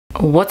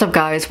What's up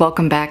guys,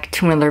 welcome back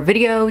to another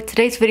video.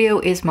 Today's video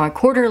is my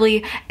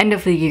quarterly end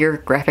of the year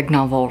graphic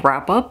novel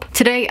wrap up.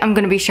 Today I'm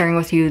going to be sharing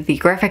with you the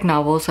graphic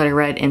novels that I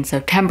read in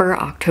September,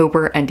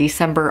 October, and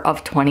December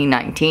of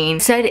 2019.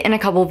 Said in a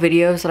couple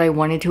videos that I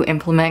wanted to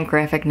implement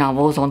graphic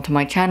novels onto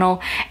my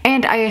channel,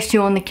 and I asked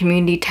you on the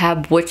community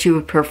tab which you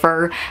would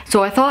prefer,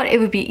 so I thought it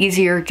would be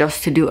easier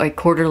just to do a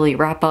quarterly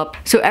wrap up.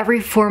 So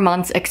every 4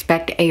 months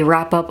expect a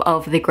wrap up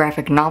of the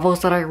graphic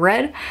novels that I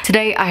read.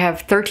 Today I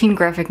have 13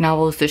 graphic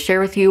novels to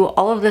share with you.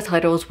 All of the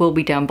titles will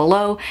be down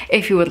below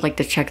if you would like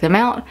to check them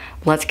out.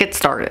 Let's get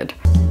started.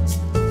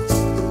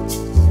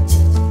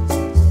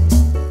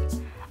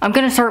 I'm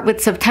gonna start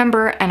with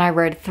September, and I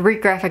read 3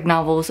 graphic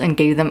novels and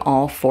gave them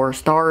all 4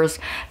 stars.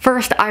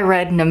 First, I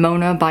read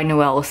Nimona by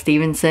Noelle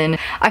Stevenson.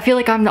 I feel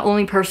like I'm the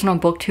only person on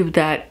BookTube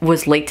that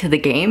was late to the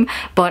game,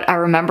 but I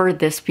remember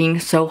this being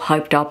so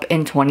hyped up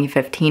in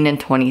 2015 and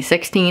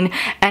 2016,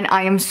 and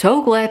I am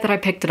so glad that I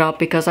picked it up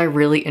because I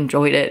really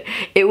enjoyed it.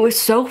 It was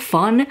so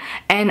fun,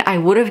 and I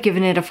would have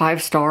given it a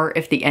 5-star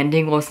if the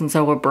ending wasn't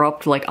so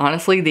abrupt. Like,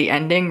 honestly, the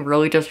ending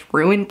really just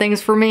ruined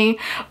things for me,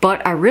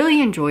 but I really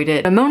enjoyed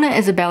it. Nimona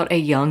is about a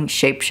young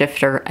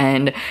shapeshifter,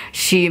 and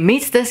she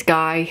meets this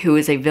guy who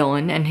is a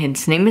villain, and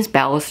his name is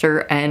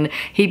Ballister, and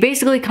he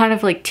basically kind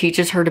of like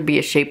teaches her to be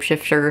a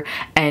shapeshifter,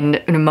 and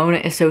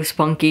Nimona is so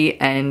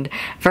spunky and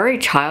very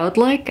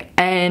childlike,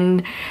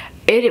 and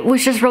it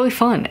was just really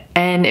fun,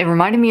 and it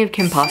reminded me of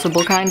Kim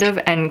Possible kind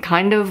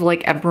of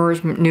like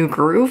Emperor's New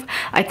Groove.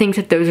 I think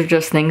that those are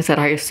just things that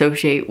I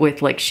associate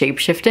with like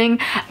shape-shifting.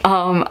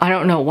 I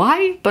don't know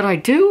why, but I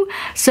do.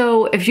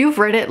 So if you've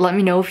read it, let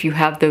me know if you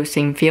have those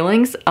same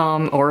feelings,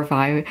 or if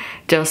I'm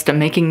just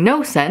making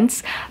no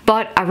sense.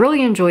 But I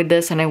really enjoyed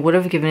this, and I would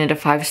have given it a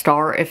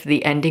 5-star if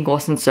the ending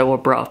wasn't so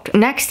abrupt.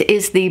 Next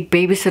is the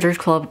Babysitter's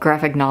Club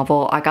graphic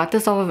novel. I got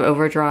this off of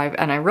Overdrive,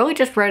 and I really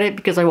just read it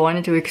because I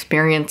wanted to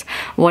experience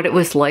what it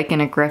was like in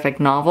a graphic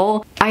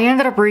novel. I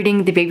ended up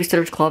reading The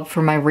Babysitter's Club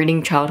for my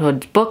Reading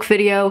Childhood book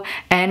video,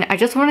 and I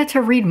just wanted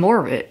to read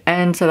more of it,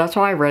 and so that's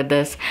why I read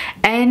this.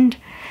 And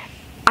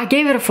I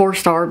gave it a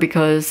 4-star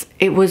because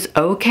it was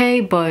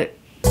okay, but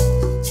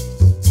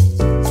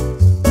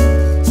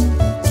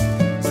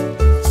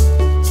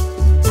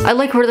I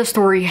like where the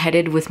story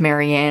headed with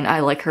Marianne. I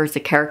like her as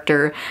a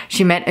character.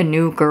 She met a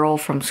new girl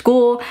from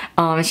school.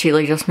 She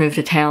like just moved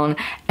to town,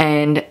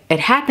 and it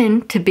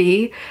happened to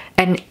be,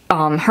 and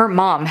her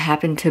mom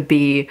happened to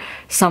be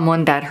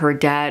someone that her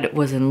dad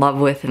was in love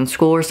with in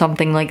school or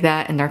something like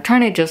that, and they're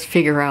trying to just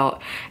figure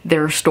out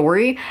their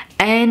story,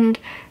 and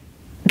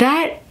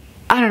that,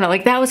 I don't know,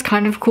 like that was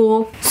kind of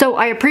cool. So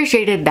I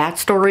appreciated that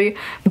story,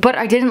 but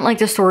I didn't like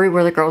the story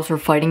where the girls were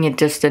fighting. It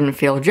just didn't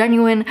feel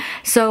genuine.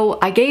 So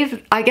I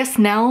guess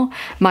now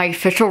my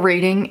official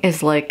rating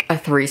is like a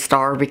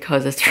 3-star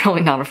because it's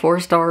really not a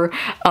 4-star.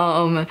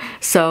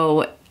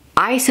 So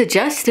I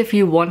suggest if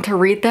you want to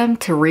read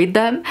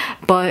them,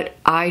 but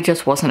I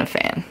just wasn't a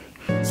fan.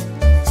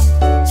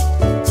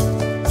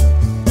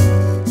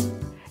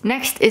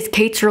 Next is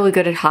Kate's Really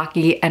Good at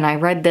Hockey, and I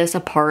read this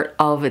a part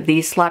of the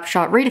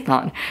Slapshot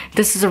Readathon.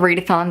 This is a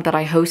readathon that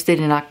I hosted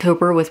in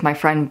October with my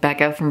friend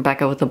Becca from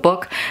Becca with a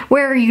Book,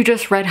 where you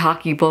just read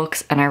hockey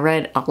books, and I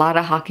read a lot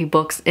of hockey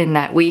books in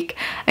that week,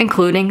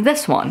 including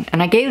this one,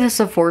 and I gave this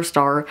a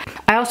 4-star.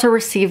 I also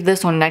received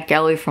this on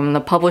NetGalley from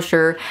the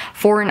publisher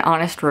for an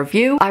honest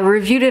review. I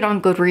reviewed it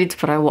on Goodreads,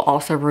 but I will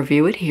also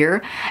review it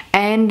here,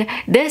 and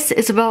this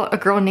is about a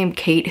girl named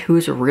Kate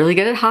who's really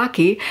good at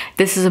hockey.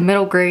 This is a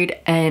middle grade,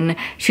 and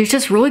she's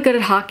just really good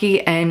at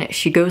hockey, and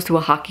she goes to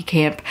a hockey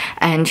camp,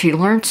 and she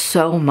learns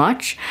so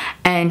much,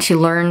 and she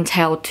learns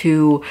how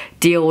to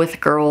deal with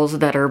girls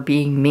that are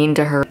being mean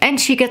to her, and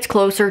she gets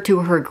closer to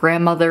her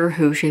grandmother,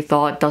 who she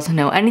thought doesn't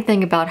know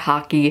anything about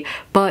hockey,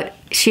 but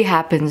she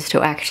happens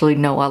to actually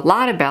know a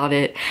lot about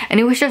it, and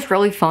it was just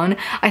really fun.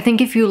 I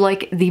think if you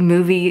like the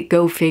movie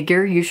Go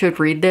Figure, you should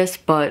read this,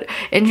 but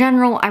in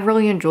general, I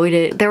really enjoyed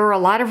it. There were a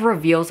lot of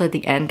reveals at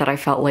the end that I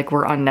felt like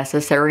were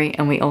unnecessary,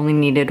 and we only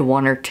needed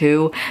 1 or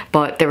 2,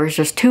 but there was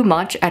just too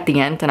much at the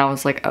end, and I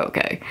was like,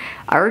 okay,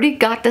 I already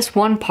got this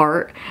one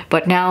part,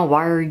 but now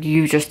why are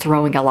you just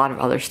throwing a lot of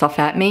other stuff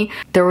at me?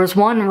 There was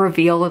one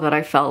reveal that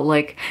I felt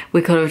like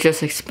we could have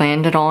just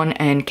expanded on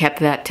and kept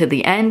that to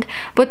the end,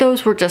 but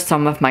those were just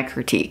some of my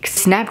critiques.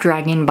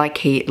 Snapdragon by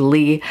Kat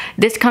Leyh.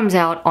 This comes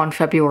out on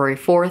February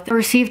 4th. I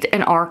received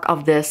an arc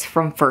of this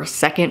from First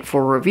Second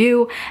for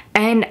review,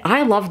 and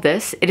I love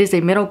this. It is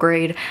a middle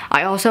grade.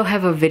 I also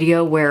have a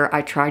video where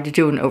I tried to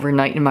do an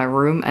overnight in my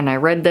room, and I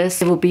read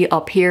this. It will be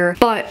up here,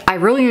 but I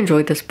really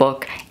enjoyed this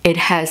book. It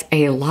has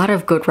a lot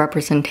of good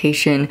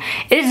representation.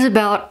 It is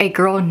about a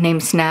girl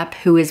named Snap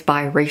who is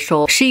biracial,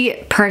 feel she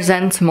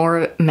presents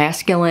more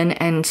masculine,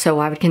 and so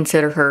I would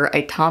consider her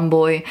a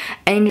tomboy.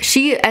 And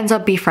she ends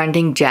up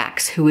befriending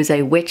Jax, who is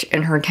a witch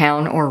in her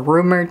town, or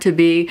rumored to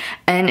be,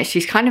 and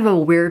she's kind of a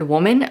weird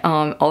woman.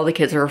 All the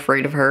kids are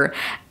afraid of her.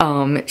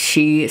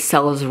 She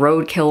sells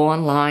roadkill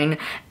online,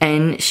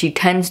 and she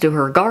tends to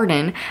her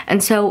garden,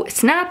 and so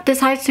Snap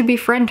decides to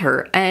befriend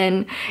her,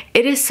 and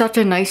it is such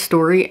a nice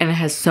story and it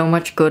has so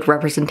much good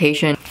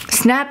representation.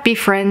 Snap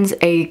befriends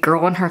a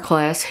girl in her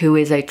class who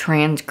is a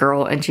trans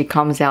girl, and she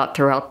comes out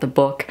throughout the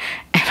book,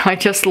 and I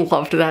just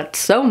loved that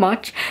so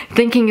much.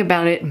 Thinking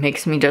about it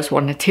makes me just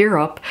want to tear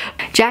up.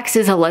 Jax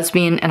is a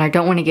lesbian, and I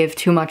don't want to give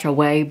too much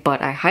away,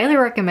 but I highly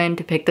recommend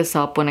to pick this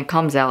up when it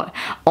comes out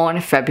on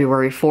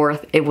February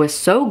 4th. It was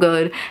so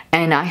good,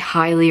 and I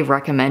highly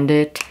recommend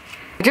it.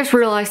 I just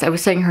realized I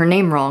was saying her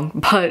name wrong,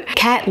 but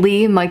Kat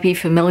Leyh might be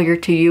familiar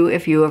to you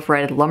if you have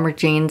read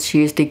Lumberjanes.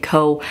 She is the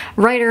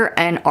co-writer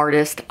and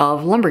artist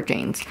of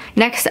Lumberjanes.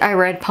 Next, I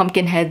read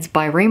Pumpkinheads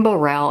by Rainbow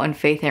Rowell and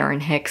Faith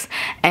Erin Hicks,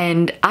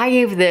 and I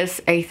gave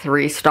this a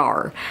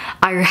 3-star.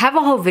 I have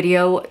a whole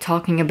video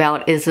talking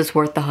about is this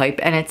worth the hype,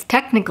 and it's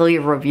technically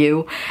a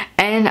review,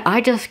 and I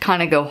just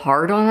kind of go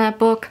hard on that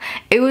book.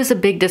 It was a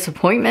big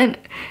disappointment.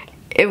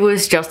 It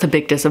was just a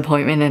big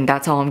disappointment, and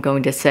that's all I'm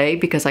going to say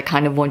because I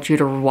kind of want you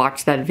to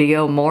watch that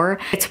video more.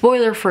 It's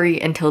spoiler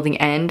free until the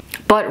end,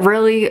 but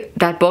really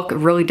that book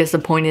really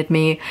disappointed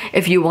me.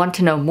 If you want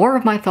to know more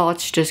of my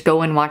thoughts, just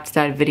go and watch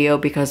that video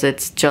because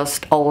it's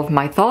just all of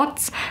my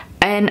thoughts.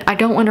 And I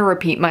don't want to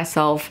repeat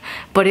myself,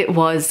 but it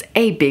was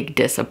a big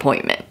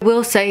disappointment. I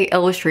will say,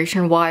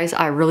 illustration-wise,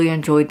 I really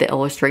enjoyed the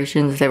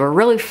illustrations. They were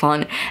really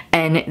fun,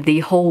 and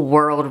the whole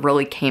world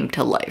really came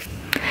to life.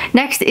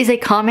 Next is a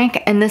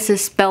comic, and this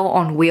is Spell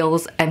on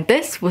Wheels, and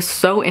this was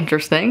so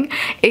interesting.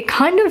 It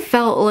kind of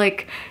felt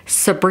like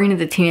Sabrina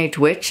the Teenage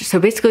Witch. So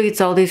basically it's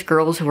all these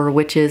girls who are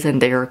witches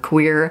and they are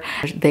queer.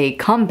 They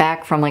come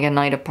back from like a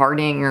night of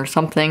partying or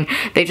something.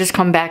 They just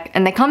come back,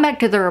 and they come back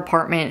to their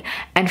apartment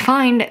and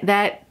find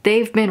that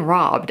they've been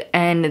robbed,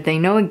 and they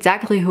know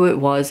exactly who it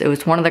was. It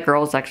was one of the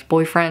girls'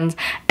 ex-boyfriends,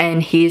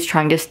 and he's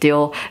trying to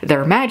steal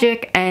their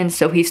magic, and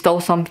so he stole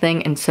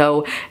something, and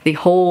so the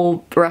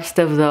whole rest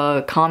of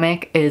the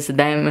comic is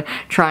them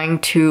trying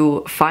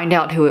to find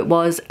out who it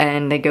was,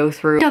 and they go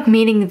through end up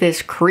meeting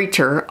this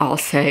creature, I'll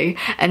say,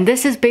 and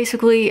this is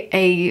basically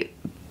a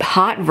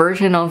hot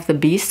version of the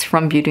Beast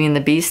from Beauty and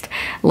the Beast,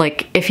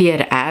 like if he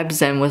had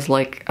abs and was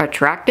like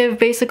attractive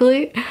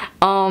basically.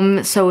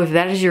 So if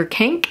that is your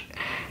kink,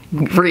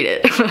 read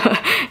it.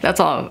 That's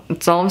all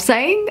I'm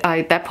saying.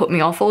 That put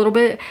me off a little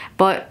bit,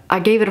 but I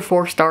gave it a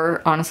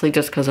 4-star, honestly,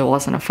 just because it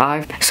wasn't a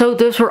 5. So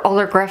those were all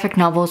the graphic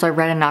novels I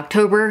read in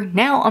October.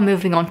 Now I'm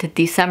moving on to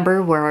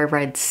December, where I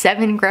read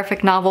 7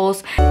 graphic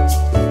novels.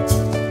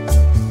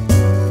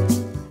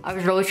 I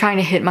was really trying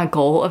to hit my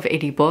goal of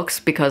 80 books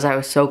because I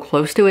was so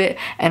close to it,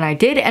 and I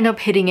did end up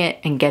hitting it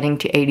and getting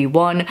to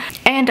 81,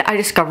 and I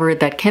discovered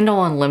that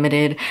Kindle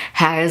Unlimited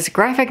has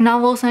graphic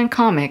novels and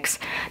comics.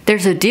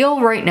 There's a deal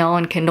right now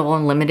on Kindle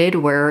Unlimited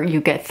where you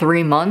get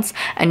 3 months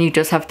and you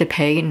just have to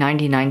pay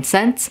 99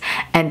 cents,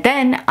 and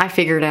then I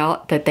figured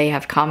out that they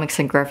have comics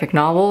and graphic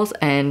novels,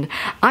 and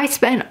I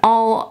spent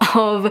all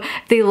of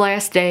the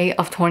last day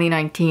of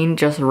 2019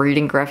 just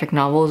reading graphic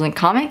novels and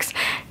comics,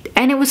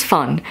 and it was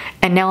fun,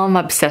 and now I'm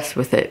obsessed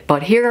with it.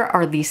 But here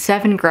are the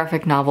 7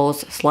 graphic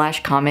novels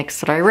 / comics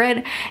that I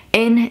read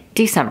in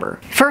December.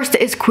 First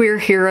is Queer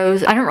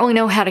Heroes. I don't really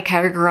know how to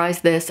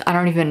categorize this. I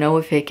don't even know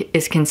if it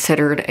is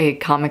considered a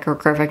comic or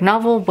graphic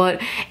novel,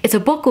 but it's a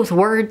book with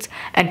words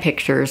and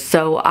pictures,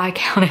 so I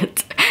count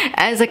it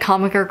as a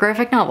comic or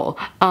graphic novel.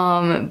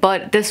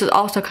 But this is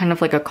also kind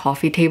of like a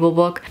coffee table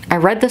book. I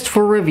read this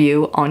for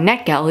review on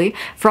NetGalley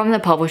from the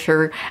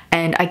publisher,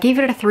 and I gave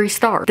it a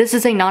 3-star. This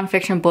is a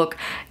nonfiction book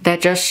that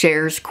just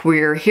shares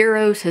queer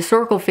heroes,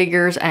 historical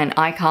figures, and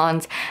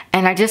icons,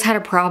 and I just had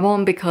a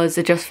problem because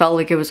it just felt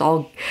like it was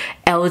all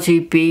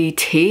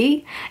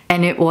LGBT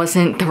and it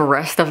wasn't the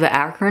rest of the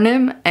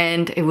acronym,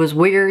 and it was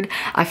weird.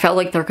 I felt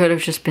like there could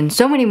have just been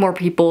so many more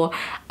people.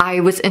 I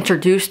was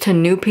introduced to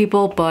new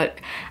people, but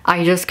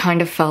I just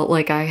kind of felt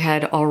like I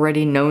had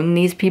already known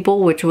these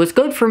people, which was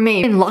good for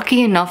me. I've been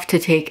lucky enough to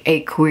take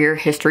a queer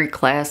history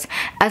class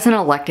as an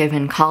elective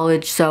in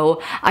college,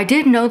 so I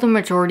did know the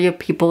majority of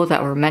people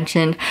that were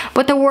mentioned,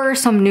 but there were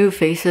some new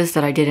faces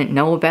that I didn't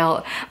know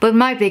about. But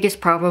my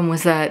biggest problem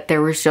was that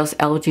there was just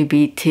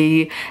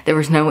LGBT, there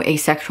was no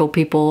asexual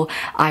people.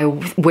 I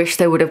wish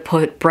they would have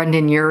put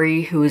Brendan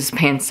Urie, who is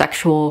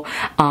pansexual,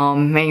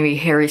 maybe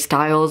Harry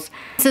Styles.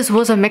 This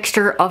was a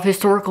mixture of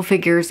historical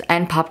figures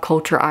and pop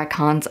culture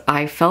icons.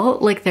 I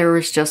felt like there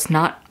was just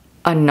not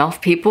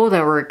enough people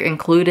that were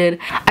included.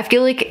 I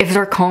feel like if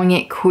they're calling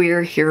it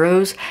queer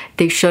heroes,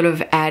 they should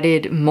have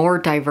added more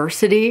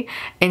diversity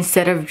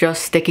instead of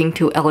just sticking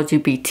to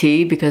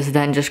LGBT, because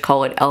then just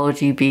call it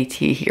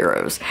LGBT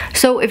heroes.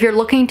 So if you're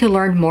looking to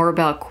learn more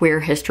about queer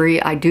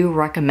history, I do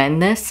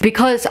recommend this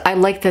because I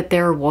like that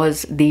there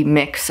was the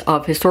mix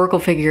of historical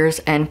figures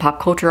and pop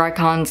culture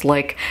icons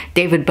like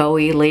David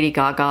Bowie, Lady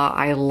Gaga.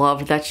 I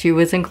loved that she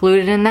was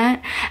included in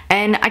that,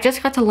 and I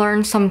just got to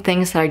learn some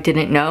things that I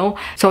didn't know.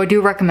 So I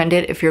do recommend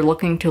it if you're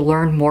looking to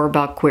learn more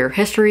about queer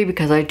history,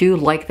 because I do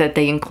like that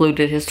they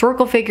included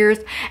historical figures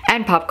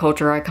and pop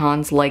culture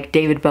icons like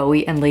David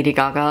Bowie and Lady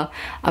Gaga.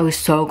 I was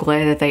so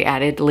glad that they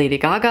added Lady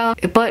Gaga,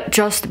 but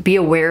just be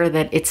aware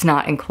that it's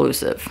not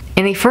inclusive.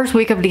 In the first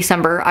week of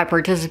December, I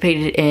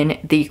participated in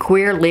the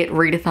Queer Lit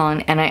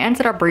Readathon, and I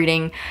ended up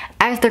reading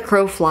As the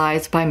Crow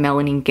Flies by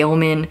Melanie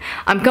Gillman.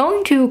 I'm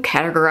going to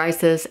categorize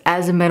this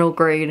as a middle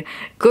grade.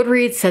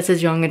 Goodreads says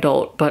it's young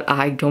adult, but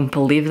I don't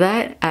believe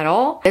that at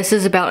all. This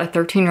is about a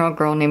 13-year-old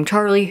girl named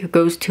Charlie who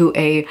goes to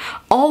a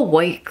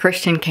all-white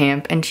Christian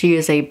camp, and she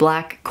is a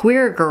black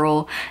queer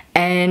girl,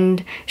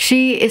 and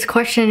she is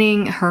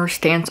questioning her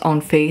stance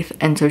on faith,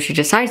 and so she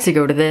decides to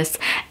go to this,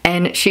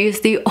 and she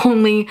is the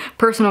only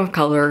person of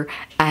color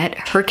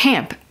at her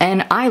camp.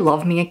 And I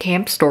love me a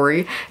camp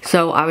story,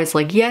 so I was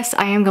like, yes,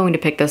 I am going to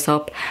pick this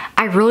up.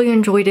 I really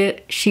enjoyed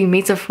it. She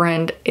meets a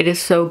friend. It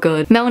is so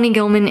good. Melanie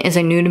Gillman is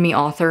a new to me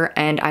author,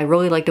 and I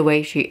really like the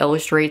way she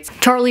illustrates.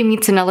 Charlie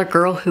meets another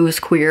girl who is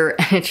queer,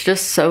 and it's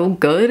just so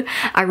good.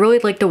 I really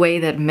like the way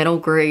that middle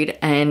grade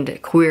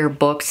and queer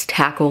books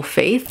tackle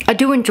faith. I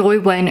do enjoy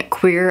when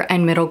queer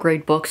and middle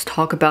grade books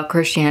talk about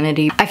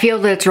Christianity. I feel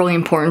that it's really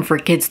important for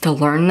kids to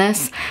learn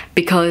this,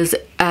 because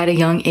at a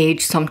young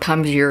age,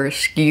 sometimes you're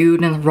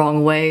skewed in the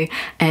wrong way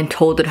and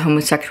told that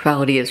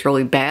homosexuality is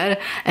really bad.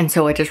 And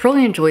so I just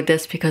really enjoyed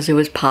this because it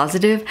was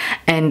positive,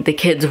 and the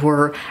kids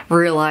were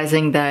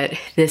realizing that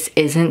this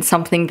isn't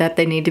something that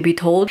they need to be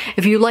told.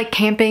 If you like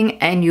camping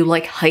and you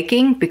like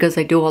hiking, because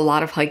I do a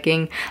lot of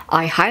hiking,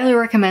 I highly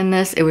recommend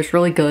this. It was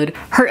really good.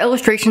 Her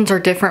illustrations are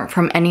different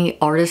from any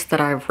artist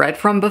that I've read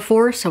from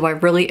before, so I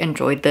really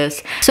enjoyed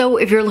this. So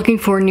if you're looking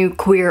for a new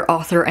queer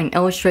author and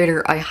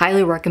illustrator, I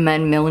highly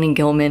recommend Melanie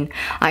Gillman.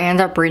 I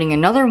end up reading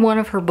another one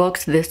of her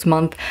books this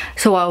month,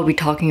 so I will be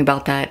talking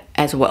about that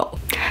as well.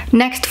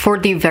 Next, for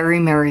the Very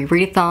Merry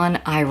Readathon,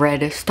 I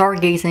read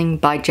Stargazing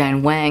by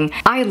Jen Wang.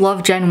 I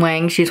love Jen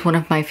Wang. She's one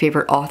of my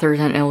favorite authors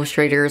and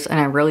illustrators, and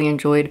I really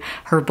enjoyed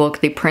her book,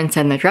 The Prince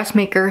and the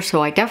Dressmaker,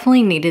 so I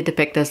definitely needed to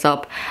pick this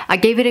up. I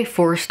gave it a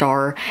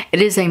 4-star.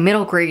 It is a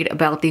middle grade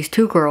about these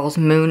two girls,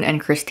 Moon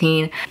and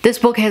Christine. This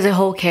book has a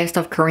whole cast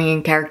of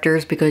Korean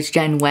characters because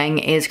Jen Wang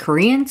is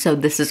Korean, so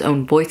this is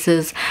own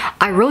voices.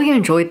 I really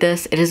enjoyed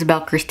this. It is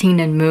about Christine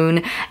and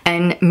Moon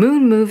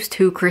Moon moves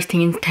to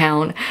Christine's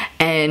town,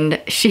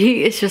 and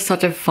she is just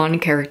such a fun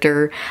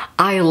character.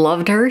 I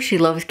loved her. She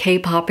loves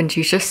K-pop, and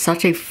she's just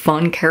such a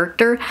fun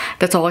character.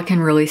 That's all I can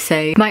really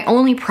say. My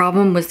only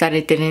problem was that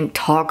it didn't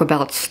talk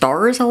about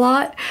stars a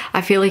lot.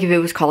 I feel like if it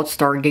was called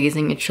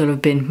Stargazing, it should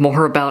have been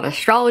more about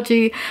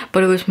astrology,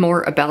 but it was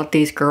more about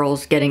these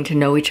girls getting to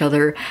know each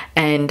other,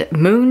 and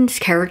Moon's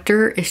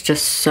character is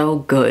just so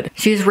good.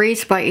 She's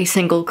raised by a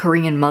single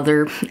Korean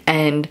mother,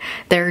 and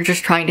they're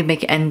just trying to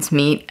make ends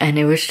meet, and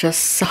it was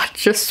just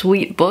such a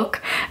sweet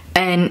book,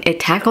 and it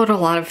tackled a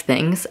lot of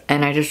things,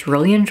 and I just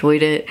really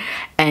enjoyed it.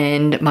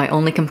 And my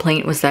only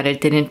complaint was that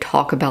it didn't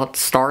talk about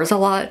stars a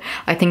lot.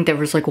 I think there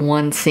was like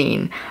one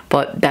scene,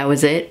 but that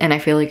was it. And I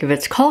feel like if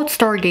it's called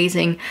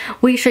Stargazing,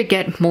 we should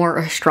get more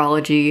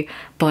astrology,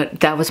 but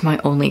that was my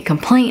only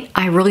complaint.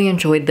 I really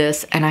enjoyed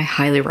this, and I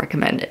highly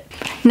recommend it.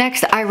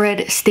 Next, I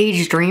read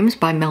Stage Dreams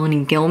by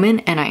Melanie Gillman,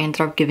 and I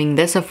ended up giving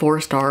this a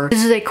 4-star.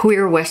 This is a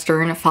queer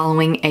western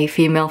following a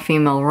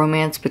female-female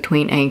romance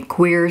between a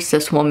queer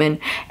cis woman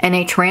and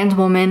a trans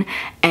woman,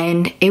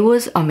 and it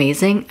was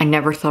amazing. I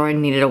never thought I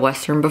needed a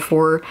western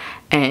before,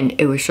 and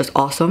it was just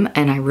awesome,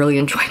 and I really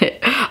enjoyed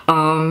it.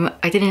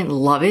 I didn't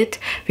love it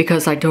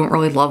because I don't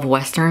really love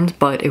westerns,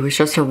 but it was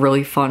just a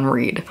really fun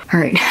read.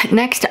 Alright,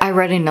 next I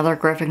read another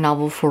graphic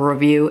novel for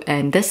review,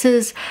 and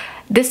this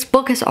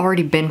book has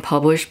already been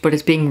published, but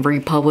it's being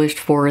republished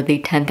for the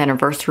 10th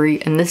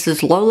anniversary, and this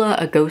is Lola,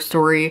 a Ghost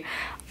Story.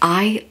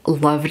 I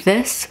loved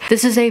this.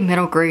 This is a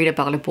middle grade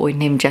about a boy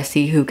named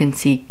Jesse who can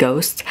see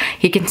ghosts.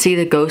 He can see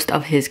the ghost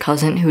of his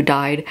cousin who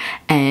died,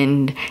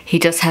 and he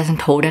just hasn't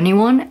told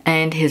anyone,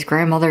 and his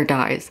grandmother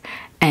dies.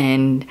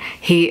 And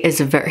he is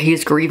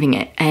grieving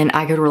it, and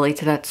I could relate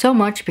to that so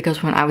much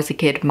because when I was a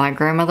kid, my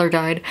grandmother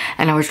died,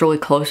 and I was really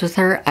close with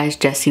her as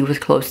Jesse was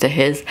close to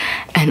his,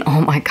 and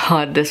oh my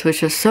god, this was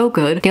just so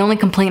good. The only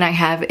complaint I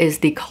have is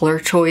the color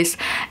choice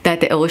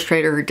that the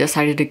illustrator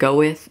decided to go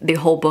with. The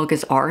whole book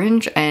is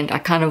orange, and I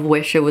kind of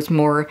wish it was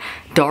more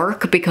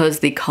dark because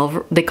the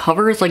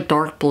cover is like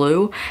dark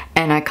blue,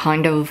 and I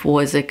kind of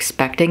was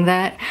expecting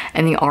that,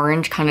 and the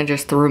orange kind of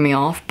just threw me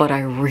off, but I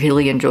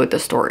really enjoyed the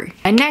story.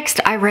 And next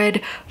I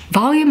read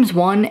volumes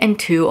 1 and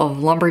 2 of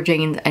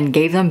Lumberjanes and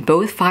gave them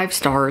both 5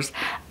 stars.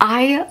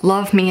 I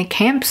love me a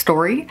camp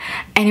story,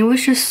 and it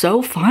was just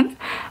so fun.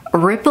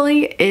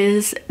 Ripley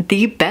is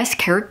the best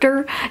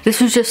character.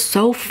 This was just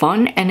so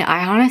fun, and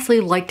I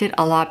honestly liked it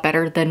a lot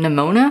better than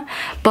Nimona,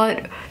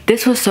 but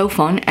this was so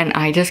fun, and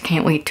I just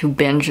can't wait to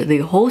binge the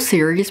whole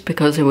series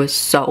because it was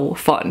so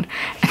fun.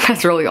 And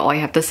that's really all I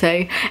have to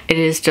say. It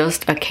is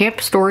just a camp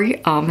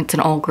story. It's an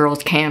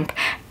all-girls camp,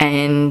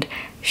 and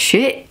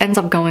shit ends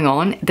up going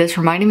on. This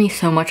reminded me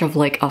so much of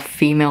like a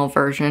female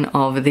version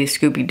of the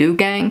Scooby-Doo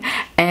gang,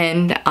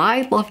 and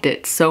I loved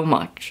it so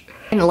much.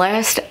 And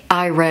last,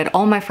 I read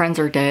All My Friends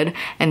Are Dead,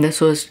 and this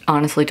was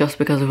honestly just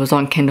because it was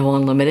on Kindle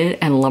Unlimited,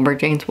 and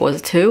Lumberjanes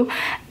was too,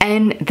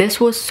 and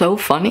this was so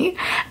funny.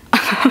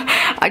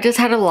 I just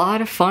had a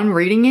lot of fun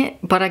reading it,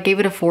 but I gave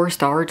it a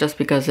 4-star just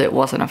because it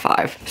wasn't a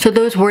 5. So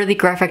those were the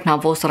graphic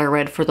novels that I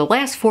read for the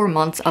last 4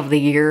 months of the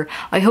year.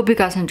 I hope you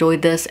guys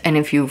enjoyed this, and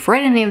if you've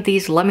read any of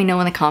these, let me know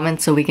in the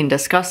comments so we can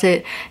discuss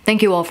it.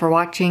 Thank you all for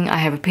watching. I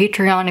have a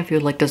Patreon if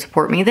you'd like to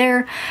support me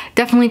there.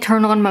 Definitely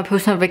turn on my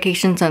post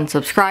notifications and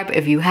subscribe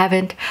if you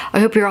haven't. I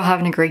hope you're all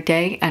having a great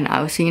day, and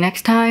I will see you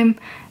next time.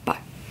 Bye.